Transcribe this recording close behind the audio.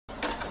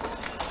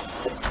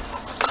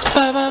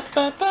Ba, ba,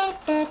 ba, ba,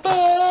 ba,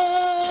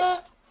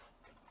 ba.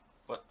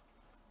 What?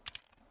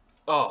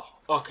 Oh,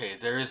 okay,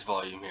 there is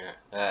volume here.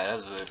 I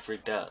was really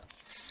freaked out.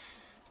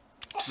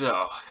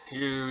 So,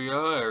 here we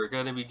are. We're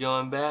going to be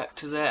going back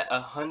to that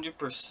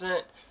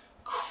 100%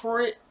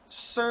 crit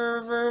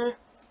server.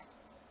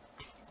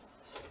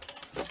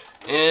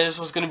 And this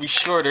one's going to be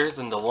shorter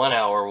than the 1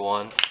 hour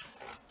one.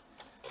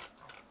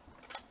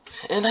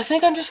 And I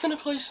think I'm just going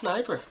to play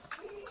sniper.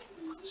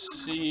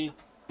 See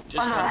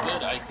just how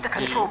good I can do. The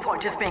control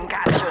point is being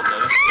captured.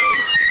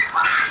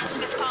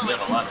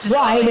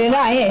 Why did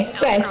I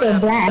expect the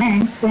black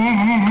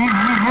sound?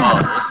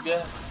 Oh, this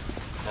guy?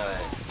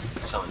 Alright,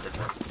 something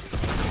different.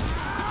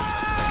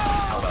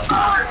 Hold on.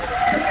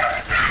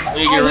 Let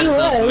me get rid of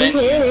those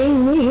menus.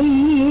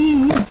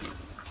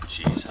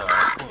 Jeez,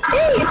 alright.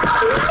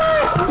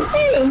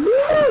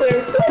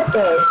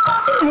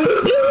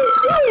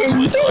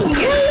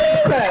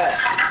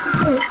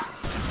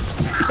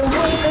 The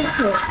whole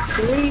took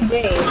 3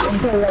 days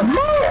until the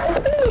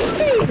Mario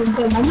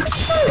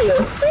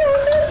still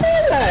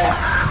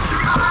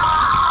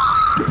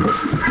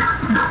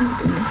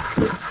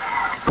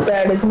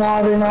That is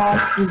not an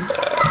option.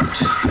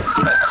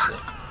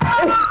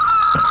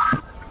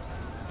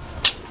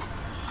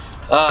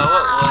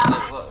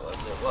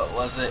 What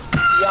was it?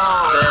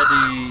 Why?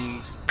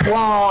 Settings.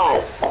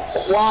 Why?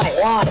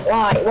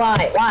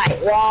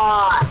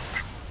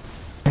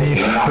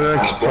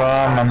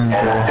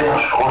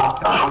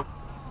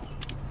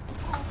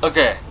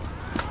 Okay.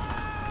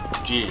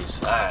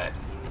 Jeez. Alright.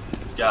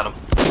 Got him.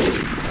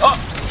 Oh!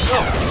 No!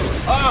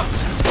 Ah!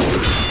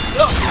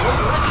 No!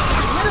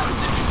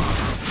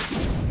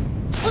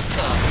 What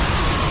the?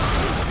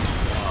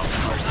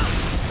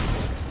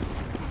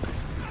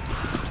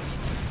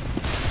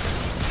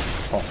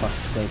 For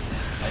fuck's sake.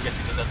 I guess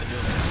he just have to do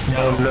this.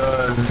 No.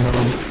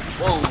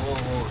 Whoa.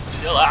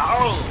 Chill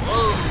out.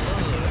 Whoa.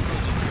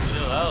 Just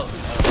chill out.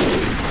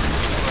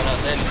 Run out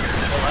then.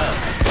 Chill out.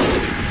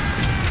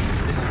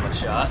 Missing my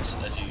shots,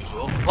 as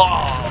usual.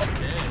 Oh,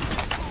 damn.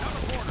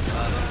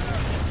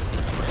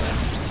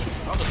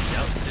 All the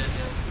scouts dead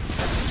now.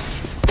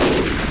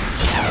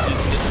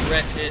 Just get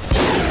wrecked it.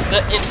 The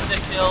insta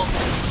kill.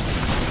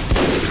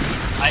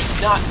 I'm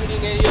not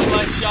hitting any of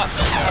my shots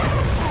right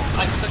now.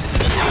 I suck at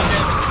this game.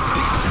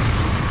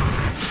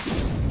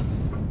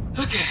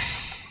 Okay.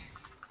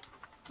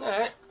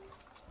 Alright.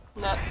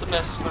 Not the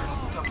best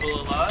first couple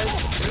of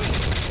lives.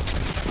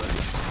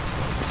 Let's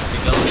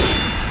get going.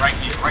 Right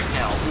here, right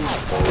now.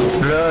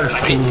 Blood, I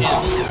mean,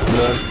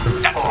 blood.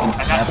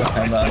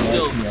 I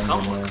killed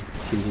someone.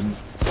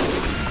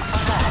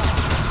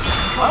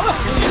 Why am I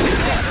feeling like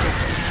that?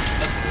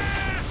 That's cool.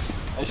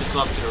 I should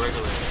swap to the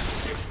regular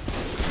SMG.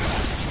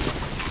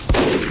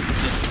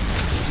 Just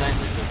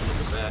sniper in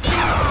the back.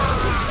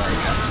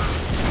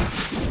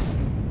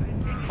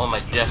 All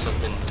my deaths have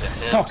been to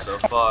him so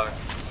far.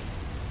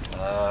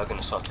 I'm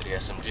gonna swap to the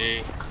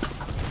SMG.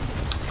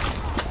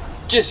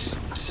 Just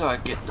so I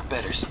get the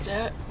better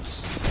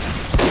stats.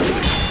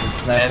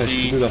 Sniper is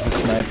too good of a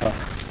sniper.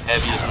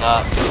 Heavy is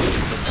not the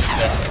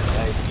best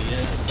idea.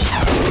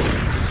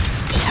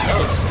 It's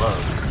so slow.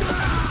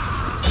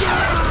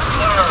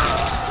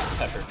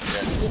 I heard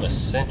that. We have a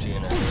sentry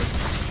in our I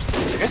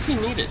guess we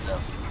need it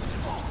though.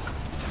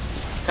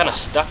 Kind of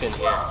stuck in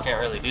here. Can't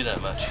really do that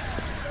much.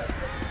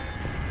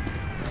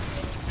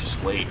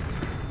 Just wait.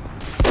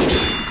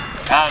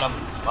 Got him.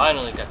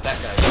 Finally got that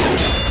guy.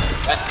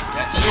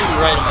 Got you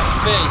right in my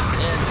face,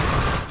 and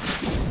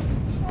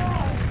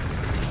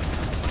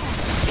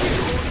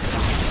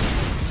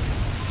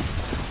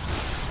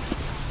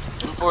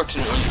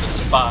unfortunately it's a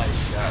spy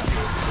shot,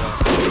 so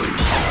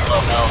it's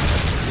low health.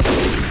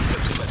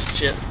 Took too much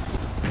chip.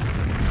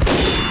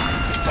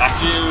 Got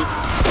you.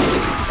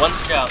 One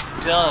scout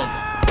done.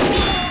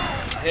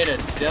 I hit a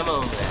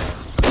demo man.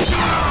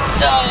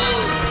 No.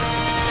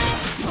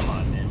 Come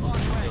on, man. Most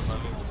of the kills on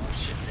me was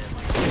shit damage.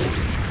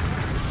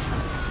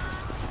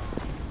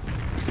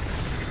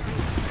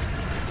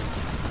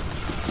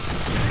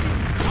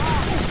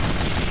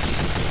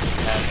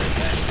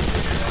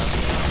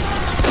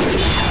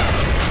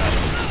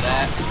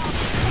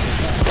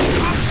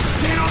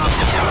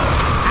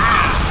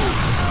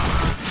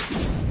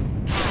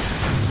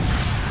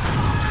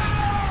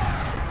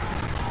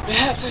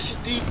 Perhaps I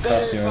should do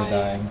better if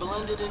I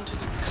blended into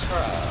the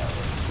crowd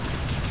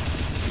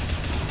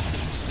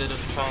instead of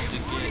trying to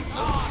get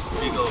a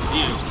big old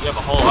view. We have a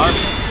whole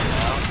army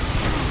now.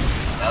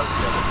 That was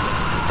the other thing.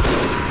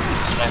 See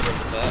the sniper in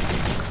the back.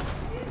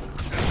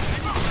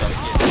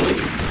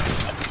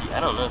 I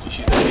don't know if he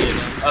shoots that kid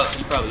now. Oh,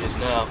 he probably is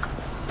now.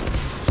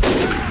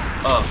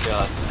 Oh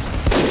god.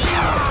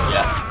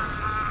 Yeah.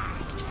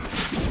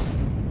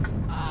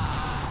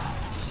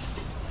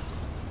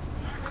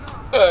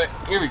 Alright,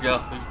 here we go.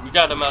 We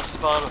got him out of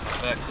spawn with a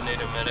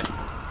vaccinator medic.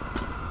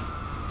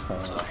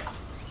 So,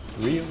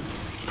 Real?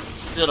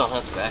 still don't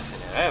have to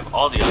vaccinate. I have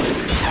all the other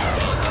ingredients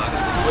still. I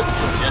got the flip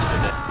flips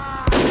yesterday.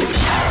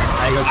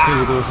 I got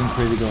criticals and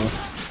criticals.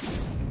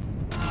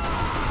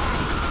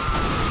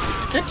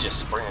 I could just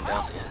spray him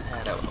down the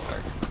head. That would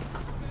work.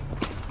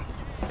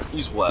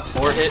 He's what,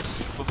 4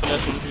 hits with an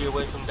FMG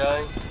away from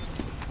dying?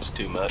 It's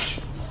too much.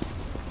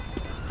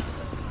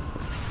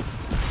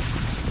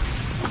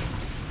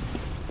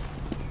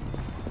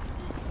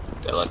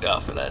 Gotta look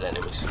out for that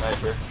enemy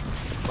sniper.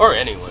 Or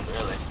anyone,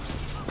 really.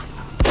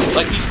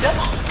 Like he's dead.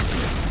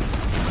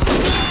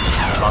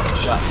 Lots of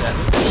shots at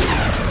me.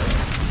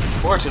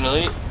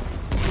 Fortunately,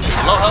 he's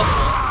low health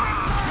now.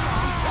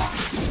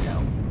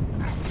 Scout.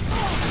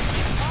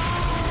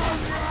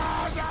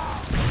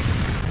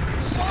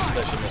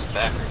 Pushing this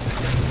backwards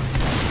again.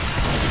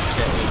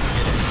 Can't wait to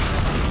get it.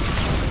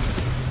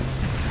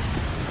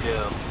 Go.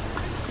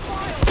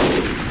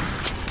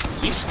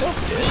 He's still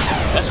dead.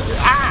 That's weird.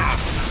 Ah!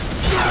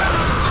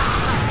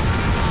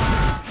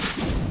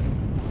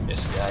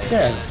 This guy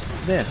is.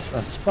 That's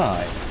a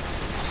spy.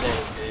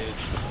 Same dude.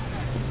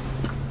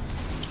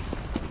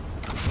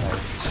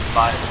 There's a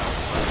spy.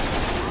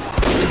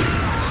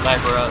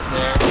 Sniper out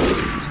there.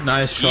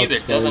 Nice shot. He either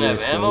doesn't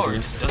have ammo or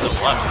just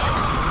doesn't want to shoot.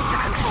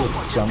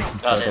 Just jumped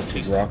inside of the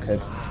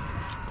rocket.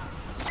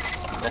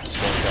 That's the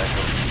same guy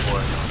from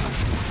before.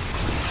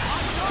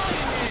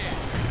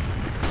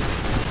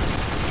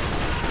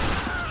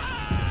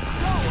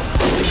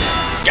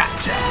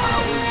 Gotcha!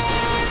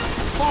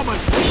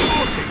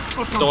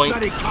 Doink.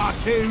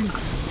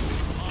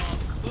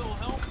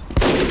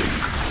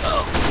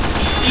 Oh.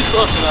 He's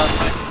close enough.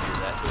 I can do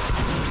that to him.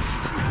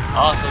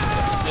 Awesome.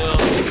 Still.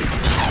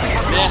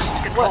 Missed.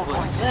 What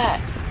was that?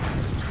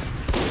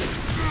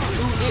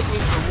 Who hit me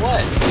for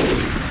what?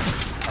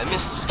 I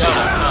missed the scout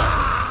on top.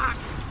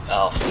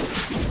 Oh.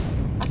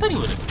 I thought he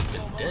would have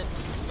been dead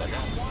by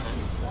now.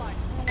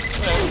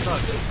 Whatever, it's all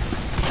good.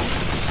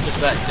 Just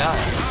that guy.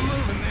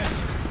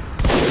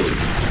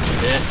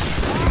 Missed.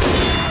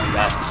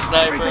 Got the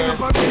sniper. Gunning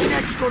for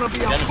the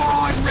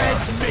scout.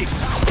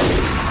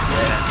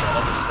 Yes, that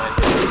other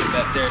sniper is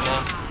back there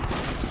now.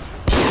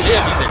 They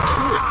have either 2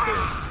 or 3.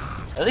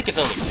 I think it's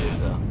only 2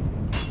 though.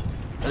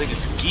 I think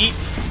it's Geek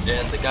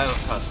and the guy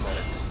with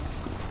cosmetics.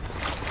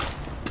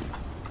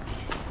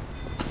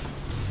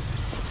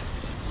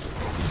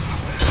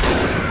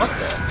 What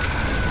the?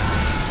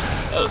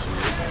 That was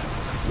weird.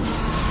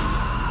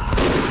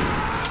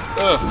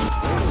 Ugh.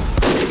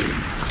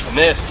 I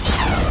missed.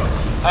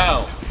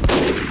 Ow.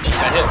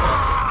 Got hit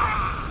once.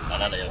 Oh,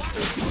 now they have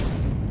 3.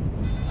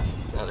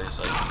 Now there's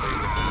like 3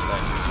 different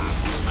snipers.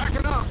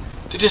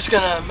 They're just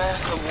gonna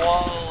amass a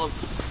wall of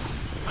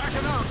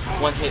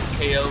one-hit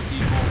KO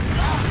people.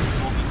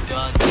 We'll be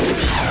done.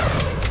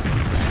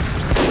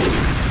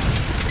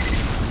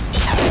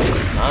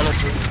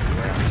 Honestly.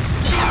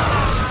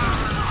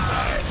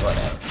 Alright,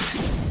 whatever.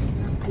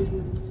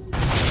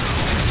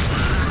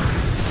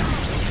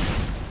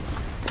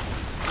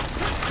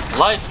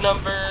 Life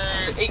number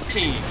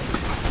 18.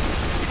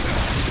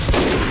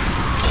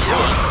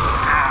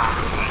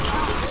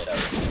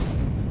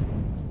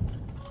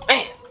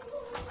 Man.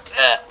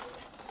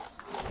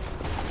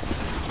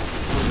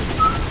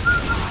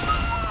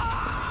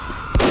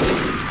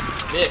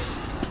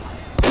 Missed.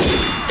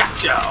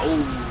 Gotcha.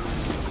 Ooh.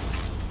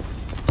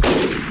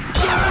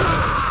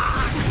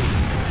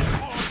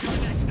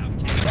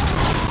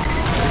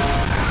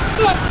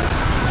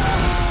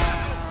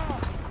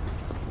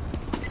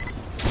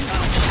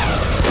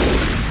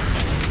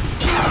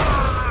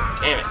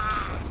 Damn it.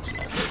 It's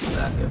not getting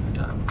back every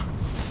time.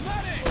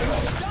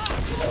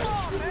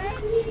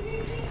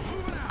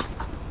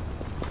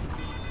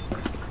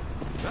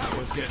 That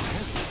was getting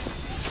heavy.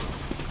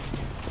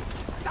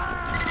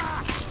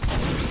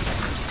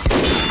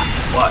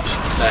 Watch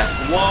that.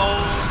 Whoa.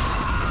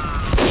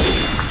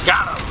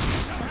 Got him.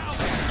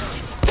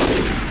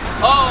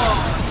 Oh.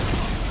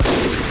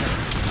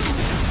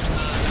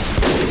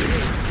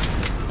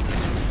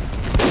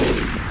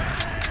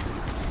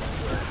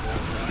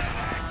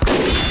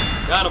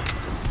 Got him.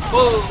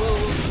 Whoa, whoa,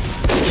 whoa.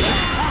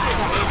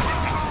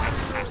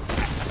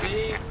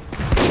 See?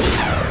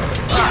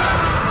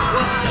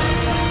 What the?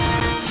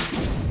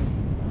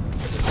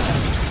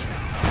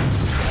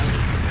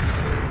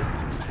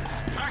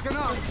 Backing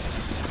up.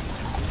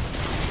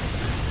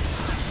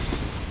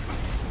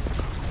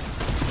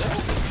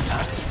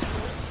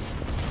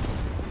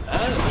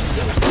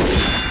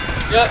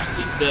 Yep,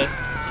 he's dead.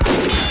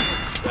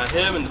 Got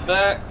him in the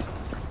back.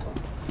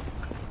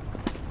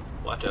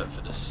 Watch out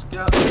for the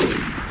scout.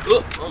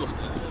 Oh, almost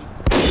got him.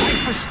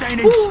 Thanks for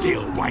standing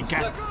still,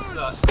 wanker.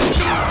 Sucks.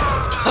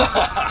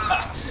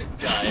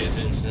 Dies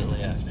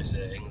instantly after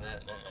saying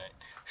that. Alright.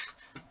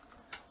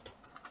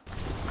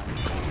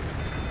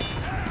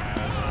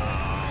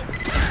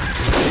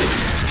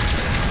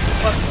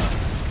 What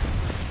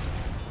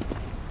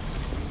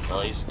the?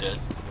 Oh, he's dead.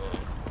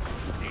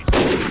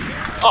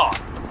 Oh!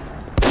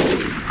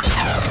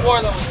 I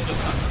swore that was gonna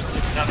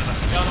have a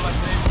scout on my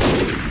face.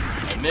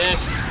 I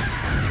missed.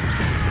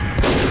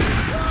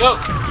 Go!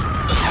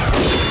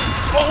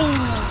 Oh!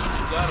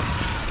 Got him.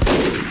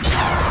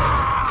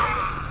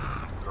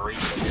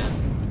 Grief again.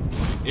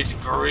 It's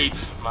Grief,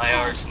 my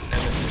arch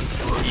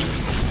nemesis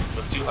Grief,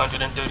 with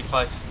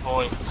 235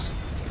 points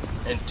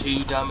and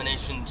 2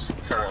 dominations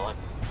currently.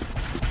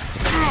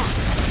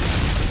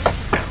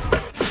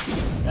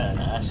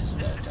 That's just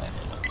bad timing.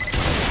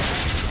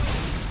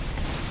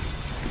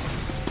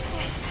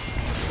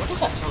 What was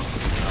that total?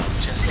 Oh,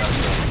 chest out.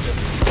 Hit.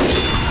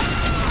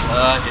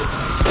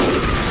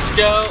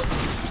 Scout.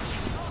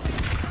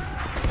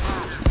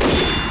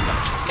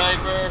 Gotcha,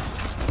 sniper.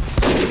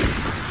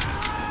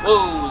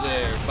 Whoa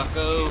there,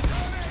 bucko.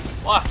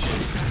 Watch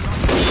it.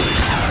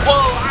 Whoa!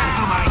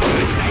 Oh my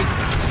goodness sake!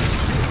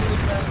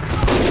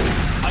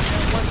 I'm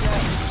gonna watch that.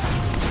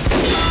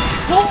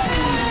 Whoa!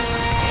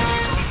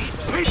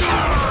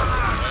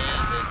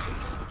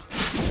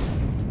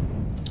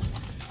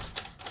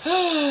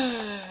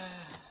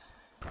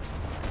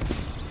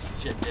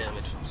 Jet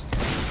damage from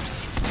scared.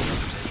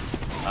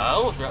 I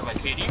almost dropped my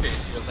KD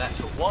ratio back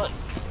to 1.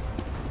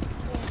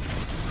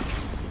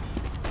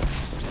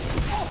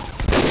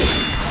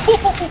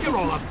 You're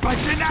all a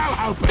bunch of now,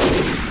 Hopper!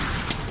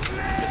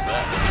 What's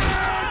that?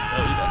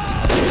 Oh, you got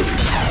sniped.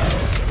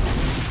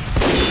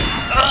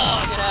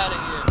 Oh, get out of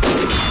here!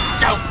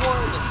 Scout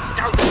 1 and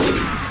Scout 2!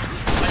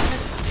 I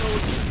missed the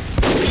zone.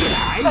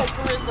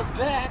 Sniper in the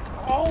back!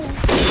 Oh!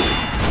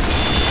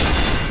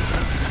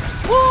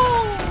 Woo!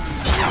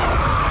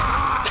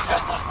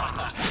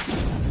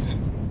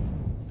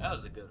 That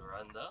was a good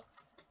run, though.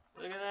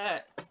 Look at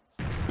that.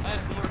 I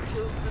have more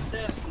kills than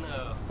deaths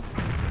now.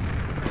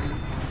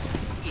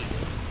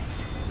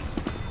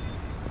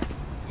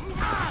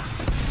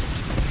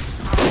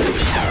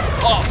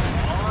 Oh, I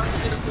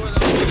could have sworn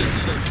that was really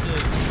good too.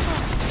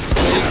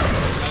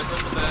 Sniper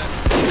in the back.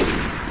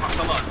 Oh,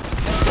 come on.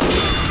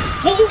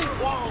 Whoa!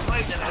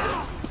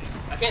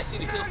 Whoa! I can't see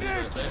the kill feed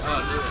right there.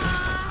 Oh, there it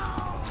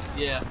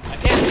is. Yeah, I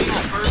can't see the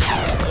first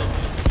kill feed.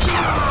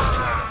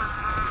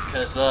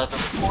 Because the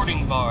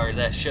recording bar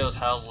that shows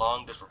how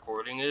long this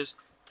recording is,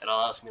 it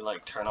allows me to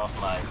like turn off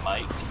my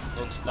mic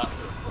and stop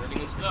the recording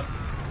and stuff.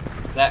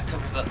 That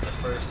covers up the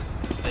first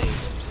thing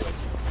and like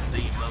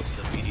the most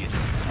immediate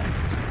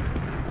impact.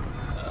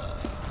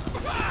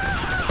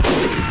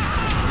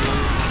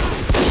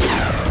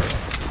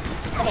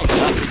 How did I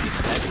not get this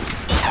heavy?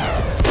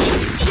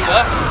 This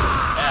stuff?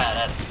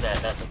 Ah,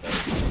 that's a bad.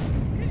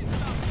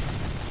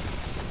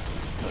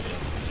 Okay,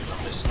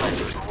 this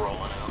sniper's rolling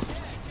out.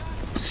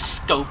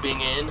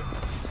 Scoping in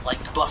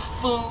like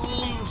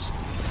buffoons.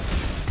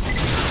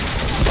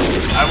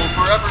 I will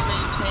forever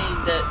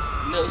maintain that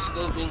no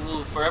scoping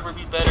will forever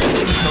be better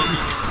than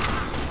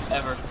scoping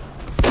ever.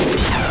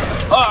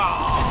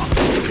 Oh!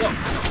 No,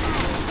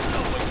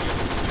 wait, you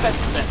expect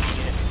that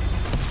again.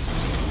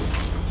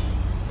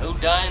 No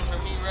dying for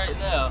me right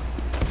now.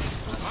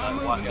 Unless I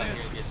walk out here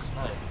and get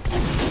sniped.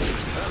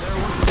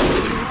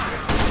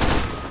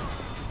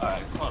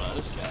 Alright, come on,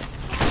 this guy.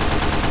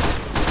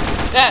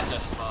 That's a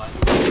spy.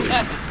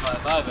 That's a spy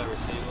if I've ever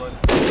seen one.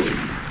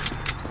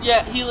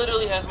 Yeah, he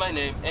literally has my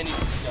name, and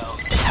he's a scout.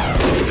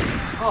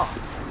 Oh.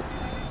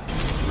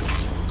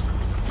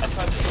 I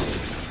tried to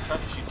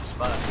shoot the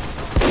spy.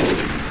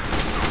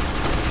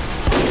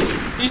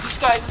 He's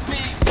disguised as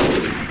me!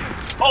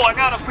 Oh, I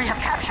got him! We have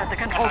captured the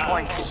control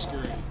point. He's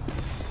screwed.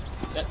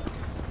 Is that...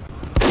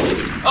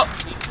 Oh,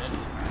 he's dead.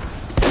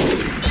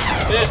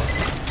 This!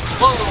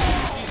 Whoa!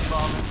 He's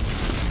bombing.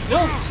 No!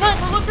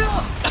 Sniper, look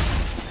out!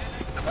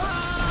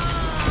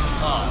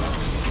 Oh,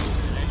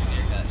 an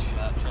engineer got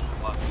shot trying to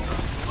walk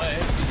across the way.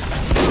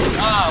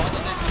 Ah, what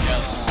did this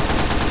skeleton?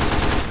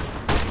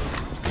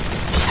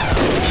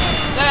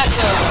 That's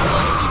a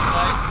lucky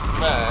sight.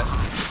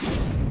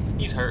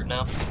 He's hurt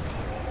now.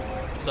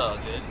 It's all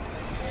good.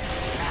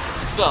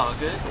 It's all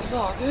good. It's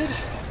all good.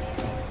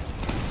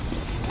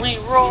 We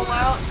roll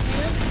out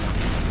here.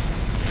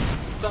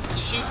 Got to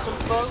shoot some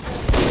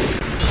folks.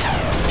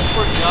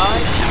 Poor guy.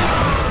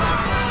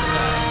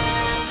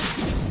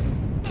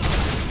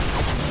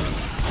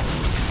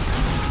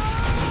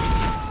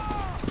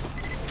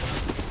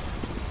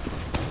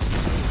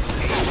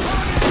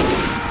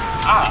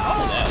 Ah, how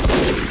did that one?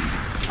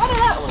 How did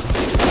that one?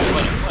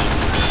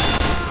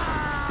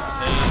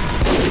 Okay.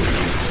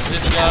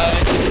 This guy.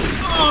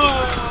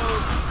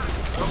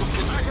 Oh! Almost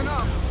didn't pick it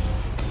up.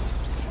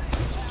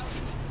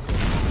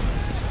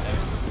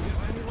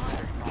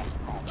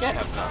 Can't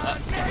have done that.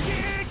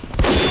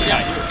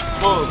 Yeah, here.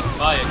 Boom.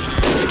 Bye,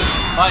 engineer.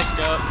 Bye,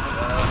 scout.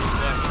 Who's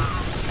next?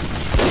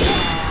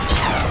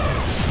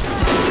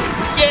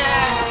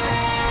 Yeah!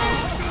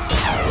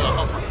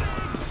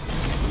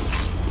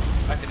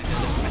 I could have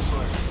done that, I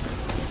swear.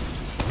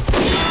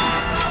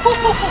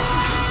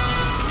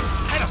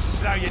 That'll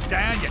slow you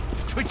down, you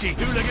twitchy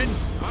hooligan.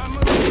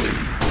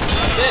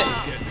 What's this?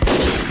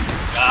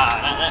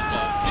 Ah, not that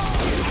time.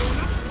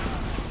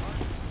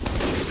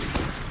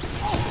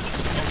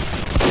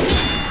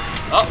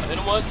 Oh, hit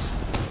him once.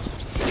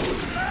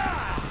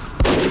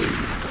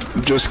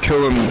 Just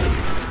kill him.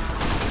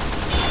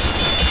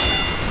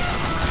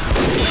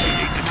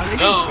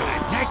 No.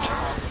 Next.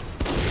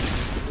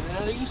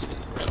 Another use for it,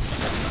 really.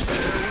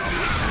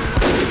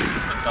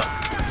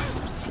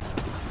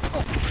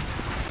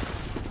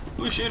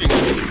 Who's shooting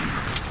at me?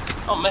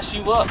 I'll mess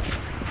you up.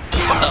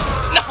 What the?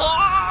 No!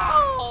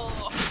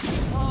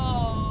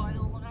 Oh, I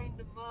lined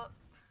him up.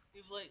 He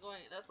was like,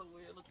 wait, that's a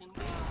weird looking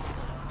dude.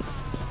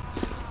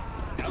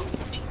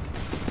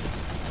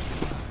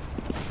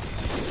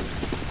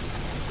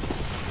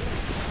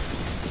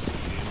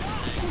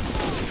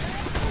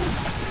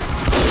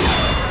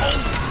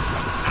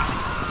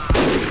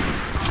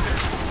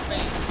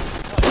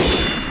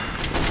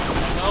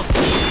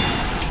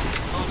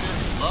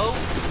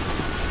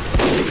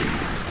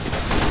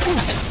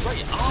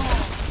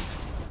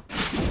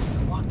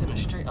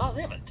 Oh,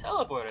 they have a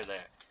teleporter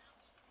there.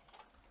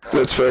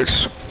 That's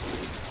fixed.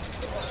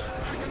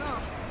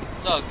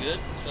 It's all good.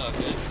 It's all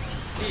good.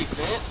 We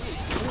advance.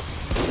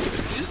 See,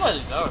 this is why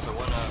these hours are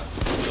 1 hour.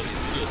 You know,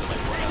 these videos are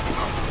like 1 hour.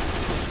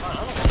 It's fine. I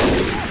don't know.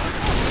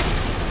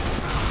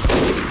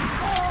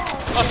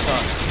 What's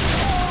up?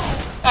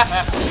 Ha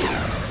ha.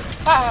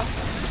 Ha ha.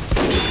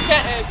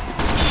 Cat egg.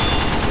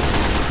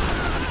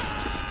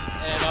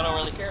 And I don't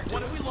really care. What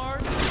did we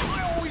learn? I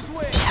always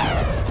win.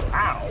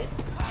 Ow.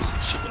 Just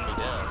shipping me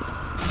down.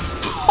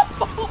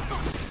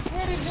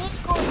 Where did this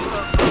go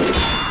from?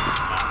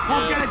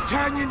 I'm gonna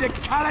turn you into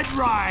colored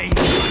rain.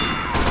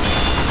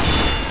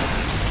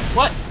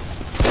 What?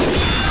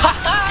 Ha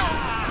ha!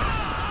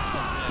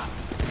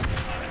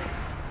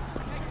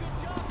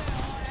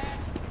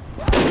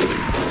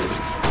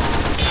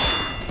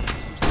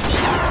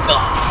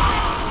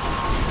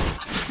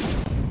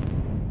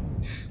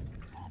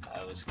 I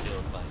was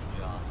killed by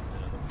John.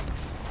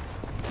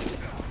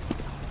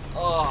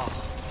 Oh.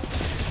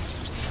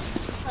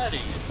 How do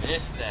you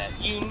miss that?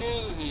 You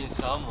knew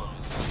someone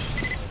was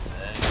pushing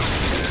that.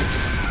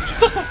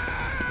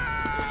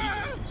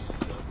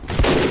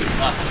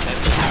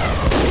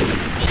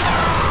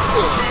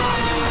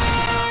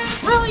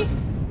 Really?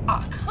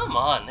 Oh, come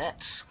on,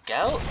 that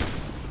scout?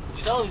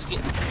 He's always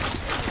getting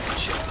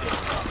shit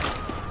killed off.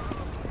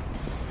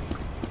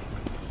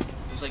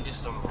 He's like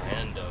just some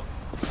rando.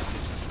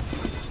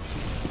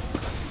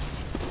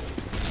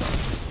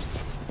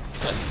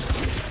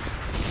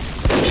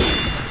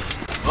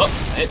 Oh,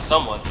 I hit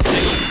someone. I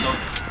think it was a soldier.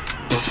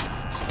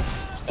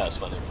 That was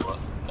funny.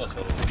 That was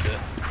funny. Good.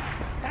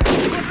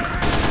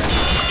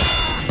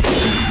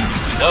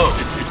 No.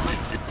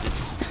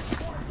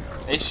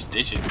 They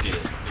should get a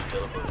big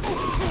telephone.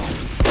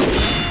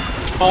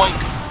 Boink.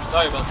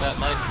 Sorry about that,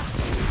 Mike.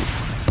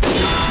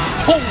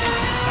 Oh.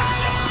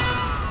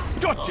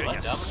 Gotcha, you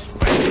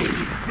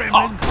gremlin.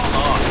 Oh, come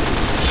on.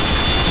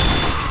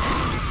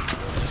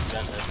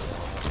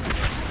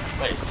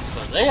 Wait, so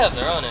they have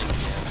their own enemy.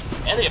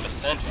 And they have a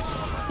sentry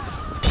somewhere.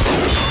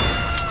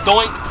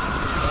 Doink!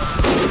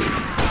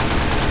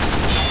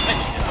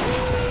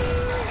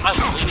 I'm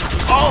bleeding.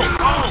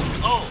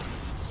 Oh!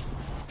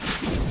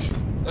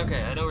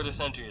 Okay, I know where the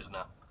sentry is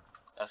now.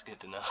 That's good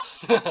to know.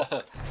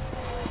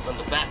 It's on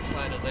the back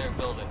side of their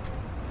building.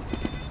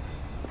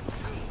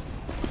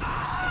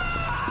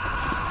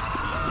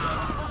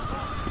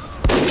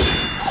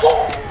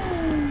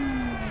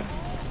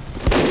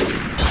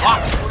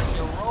 Watch where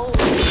you roll.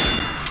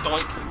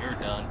 Doink, you're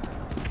done.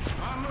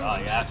 Oh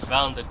yeah, I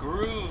found the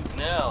groove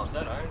now. Is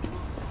that iron?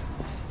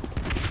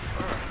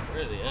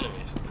 Where are the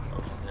enemies? Oh,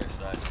 on their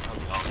side. It's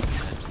probably all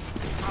dead.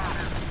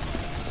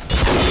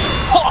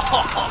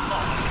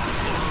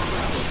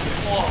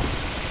 Whoa!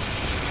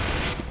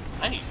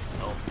 I need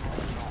help.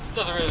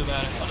 Doesn't really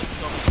matter. I'll just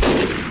kill him.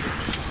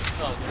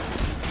 It's all good.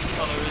 That's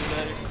all that really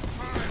matters.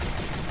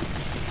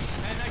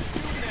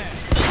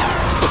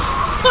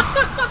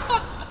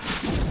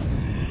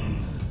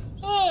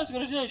 Oh, I was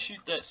gonna try to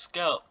shoot that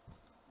scout.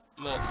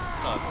 But,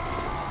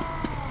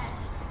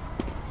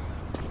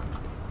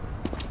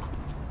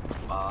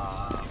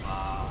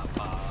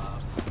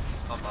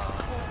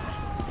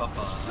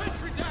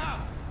 Sentry down!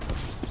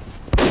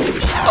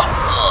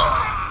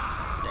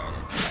 Darn it.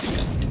 I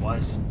got it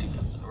twice. 2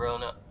 times in a row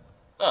now.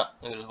 Ah,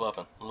 look at his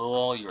weapon.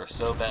 Lol, you are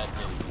so bad,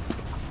 dude.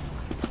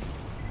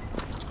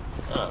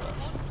 I don't know.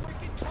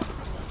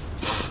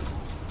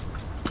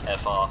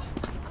 F off.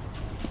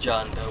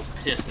 John Doe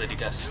pissed that he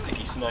got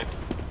sticky sniped.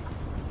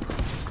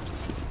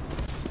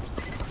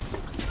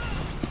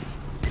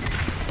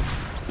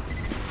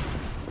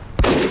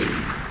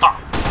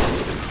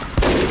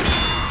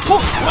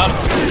 Got him.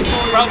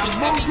 Crouching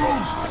heavy.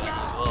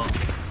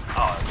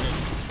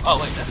 Oh,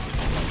 wait, that's good.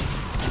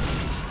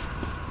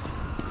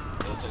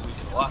 Looks like we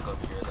can walk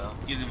over here, though.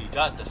 Either we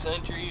got the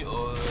sentry,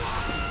 or...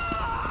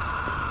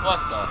 What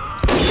the?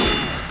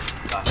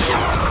 Got him. He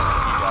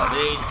got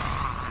me.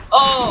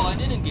 Oh, I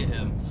didn't get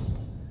him.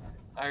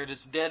 I heard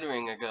his dead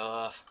ringer go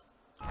off.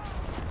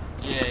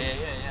 Yeah,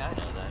 I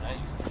know that. I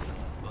used to do that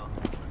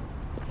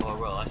as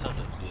well. I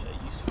sometimes do that.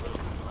 I used to.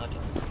 I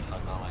don't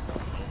talk about like our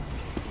plans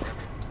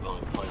forever. We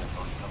only played it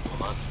for a couple of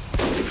months.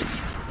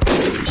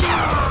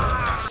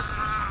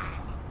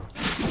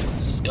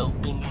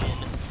 Scoping in.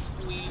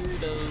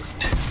 Weirdos.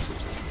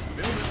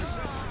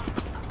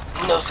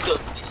 No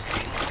scope.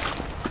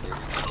 There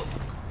we go.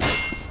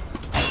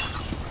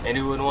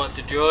 Anyone want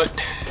to do it?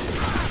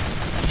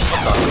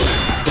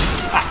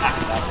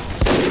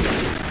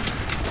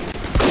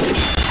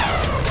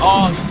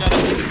 Oh, you gotta...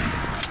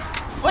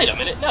 Wait a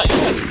minute, no, you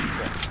have to be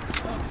friends.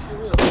 Oh, for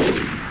real.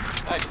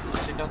 Alright, let's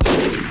check out this.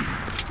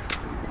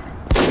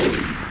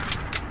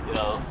 You know,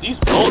 though. These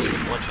bullets can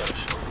one-shot a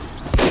shoulder.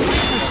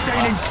 You're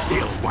standing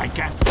still,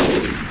 wanker.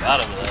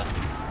 Got him though.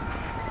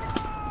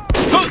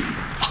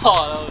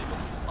 Oh, that was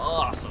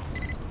awesome.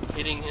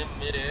 Hitting him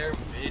mid-air,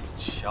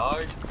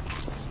 mid-charge.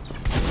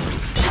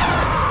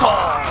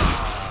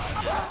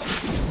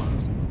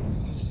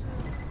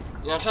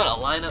 Yeah, I'm trying to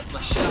line up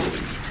my shot.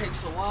 It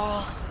takes a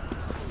while.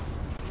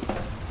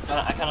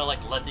 I kind of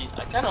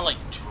like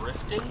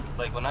drifting.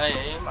 Like when I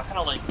aim, I kind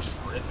of like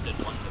drift in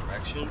one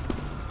direction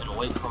and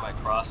wait for my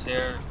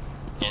crosshair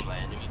and my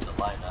enemy to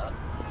line up.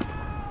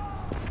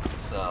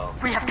 So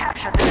We have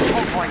captured the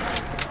control point.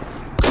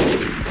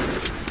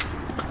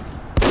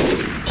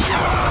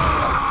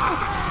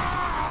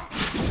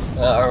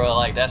 or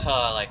like that's how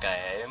I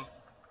aim.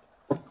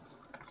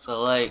 So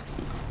like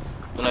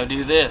when I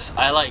do this,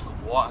 I like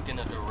walk in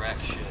a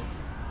direction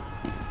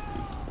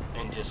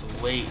and just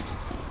wait,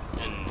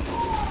 and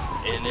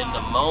in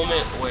the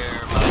moment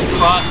where my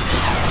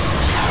crosshair,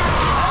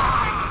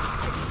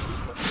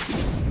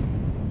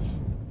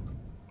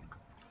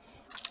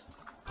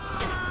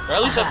 or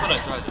at least that's what I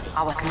tried to do.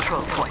 Our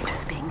control point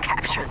is being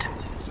captured.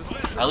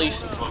 At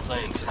least when I'm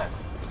playing sniper.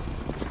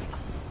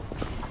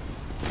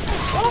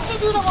 What else I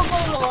do that I'm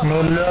playing a lot?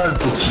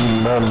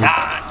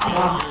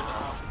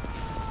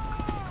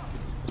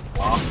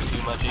 Lost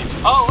too much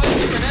easy. Oh, wait,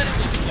 different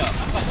enemy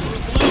stuff. I thought you were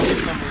blue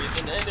for some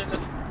reason. And it's a...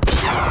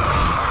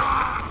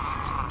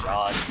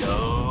 John,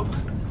 no.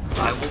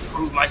 I will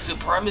prove my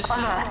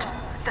supremacy. Alert.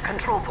 The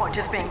control point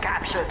is being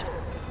captured.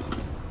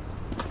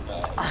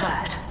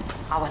 Alert.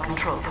 Our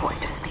control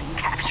point is being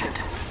captured.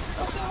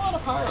 I've seen a lot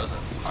of pyros in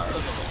this. Pyros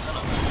are kind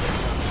of...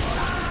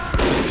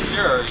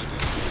 Sure, you can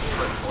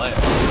different players.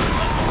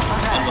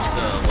 And with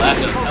the lack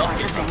of health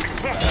here,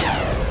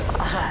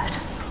 Alert.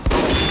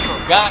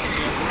 got you.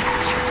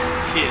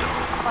 Kill.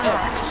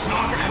 Alert.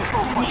 The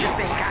control point is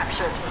being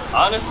captured.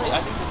 Honestly, I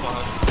think this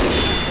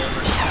 100%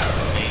 server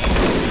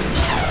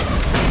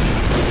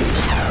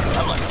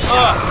I'm like,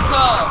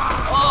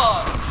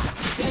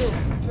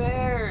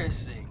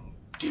 embarrassing,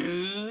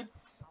 dude.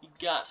 You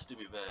got to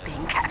be better.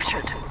 Being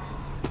captured.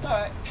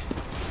 Alright. I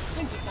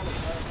think we kind of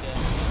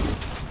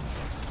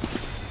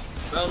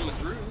found the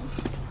groove.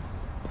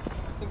 I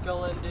think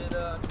I'll end it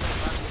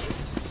 25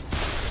 minutes.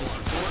 This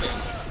recording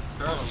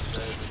currently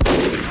says it's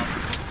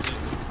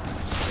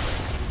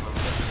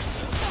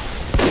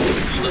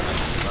you live in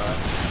this spot.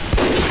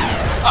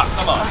 Ah,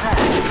 come on.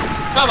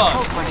 Come on.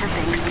 Control point is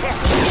being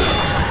captured.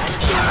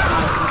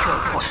 Control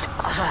point.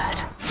 Alert.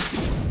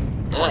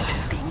 Point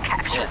is being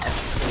captured.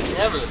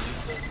 Never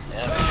loses.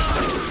 Never.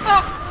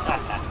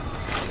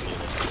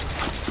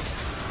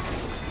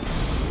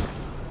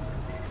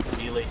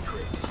 Delay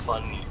crit.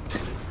 Funny.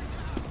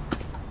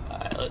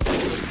 Alright,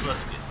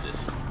 let's get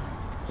this.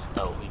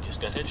 Oh, we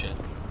just got headshot.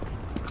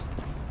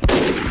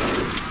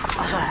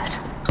 Alert.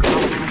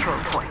 Our control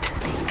point is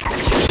being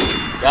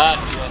captured.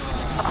 Gotcha.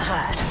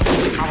 Alert.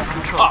 Our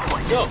control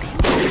point no. is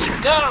being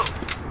captured. No!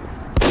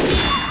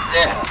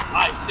 Yeah,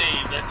 I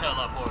saved the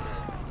teleporter.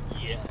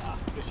 Yeah.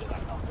 Good shit, I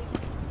accomplished.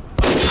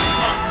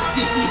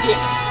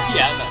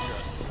 Yeah, I'm not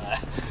trusting that.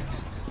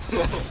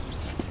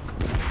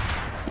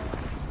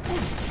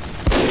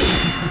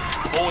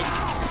 Hold on.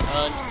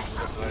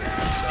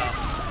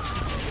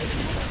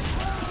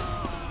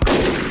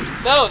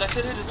 No, that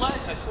shit hit his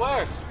legs, I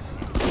swear.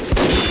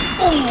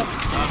 Ooh!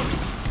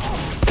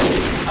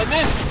 I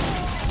missed!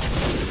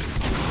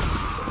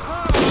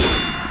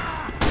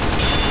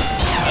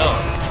 Oh.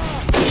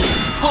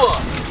 Huh,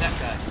 that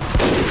guy.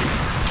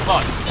 Come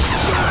on.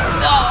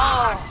 No!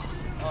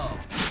 Oh.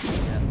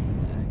 Yeah, I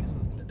guess I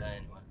was gonna die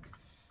anyway.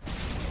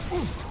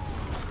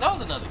 That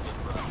was another good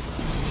run.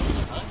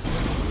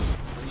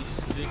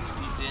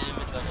 360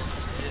 damage on a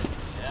hit.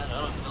 Yeah,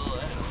 that'll kill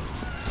anyone.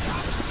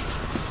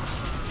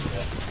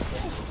 Yeah.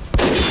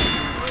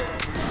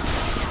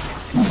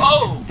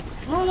 Oh!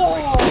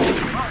 Whoa!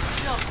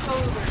 Jumped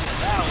over.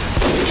 That was...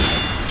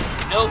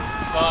 Nope,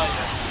 sorry.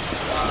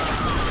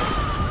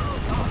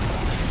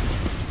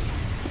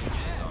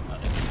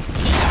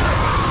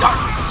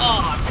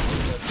 Oh,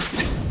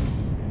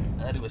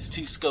 that was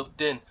too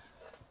scoped in.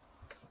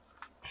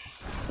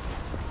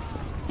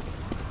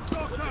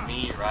 Look at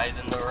me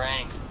rising the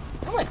ranks.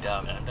 How am I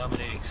dominating? I'm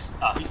dominating.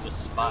 Ah, he's the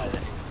spy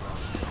that he was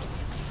running.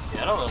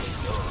 Yeah, I don't really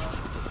go around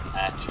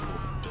actual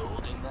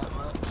building that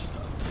much. So.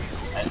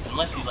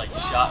 Unless he like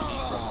shot me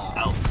from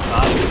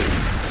outside.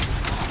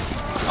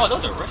 Oh,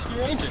 those are rescue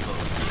ranger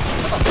bullets.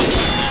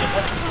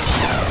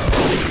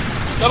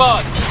 Come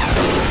on!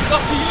 It's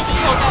up to you to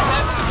kill that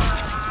heavy!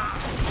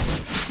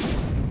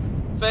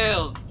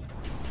 Failed.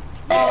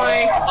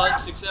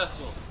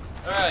 Unsuccessful.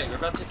 Alright, we're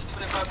about to hit the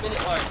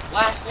 25-minute mark.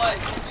 Last life,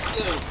 what we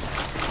do?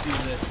 Let's do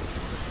this.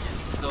 Get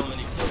so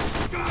many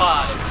kills. 5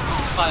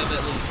 at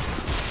least.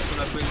 That's when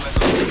I bring my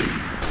goal.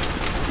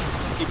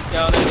 Let's keep it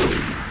counting.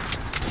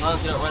 As long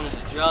as we don't run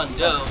into John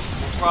Doe,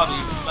 we'll probably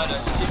might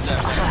actually get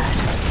that right.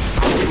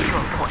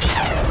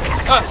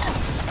 Ah!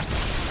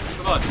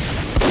 Come on.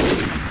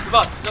 Come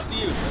on, it's up to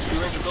you. Rescue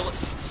ranger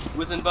bullets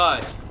whizzing by.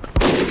 You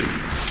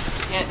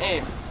can't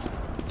aim.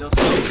 Don't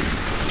scope.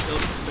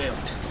 Scope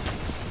failed.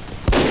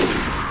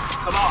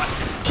 Come on.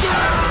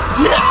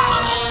 No!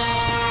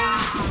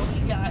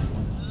 We got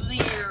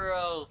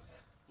 0.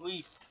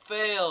 We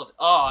failed.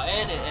 Oh,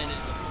 and it ended.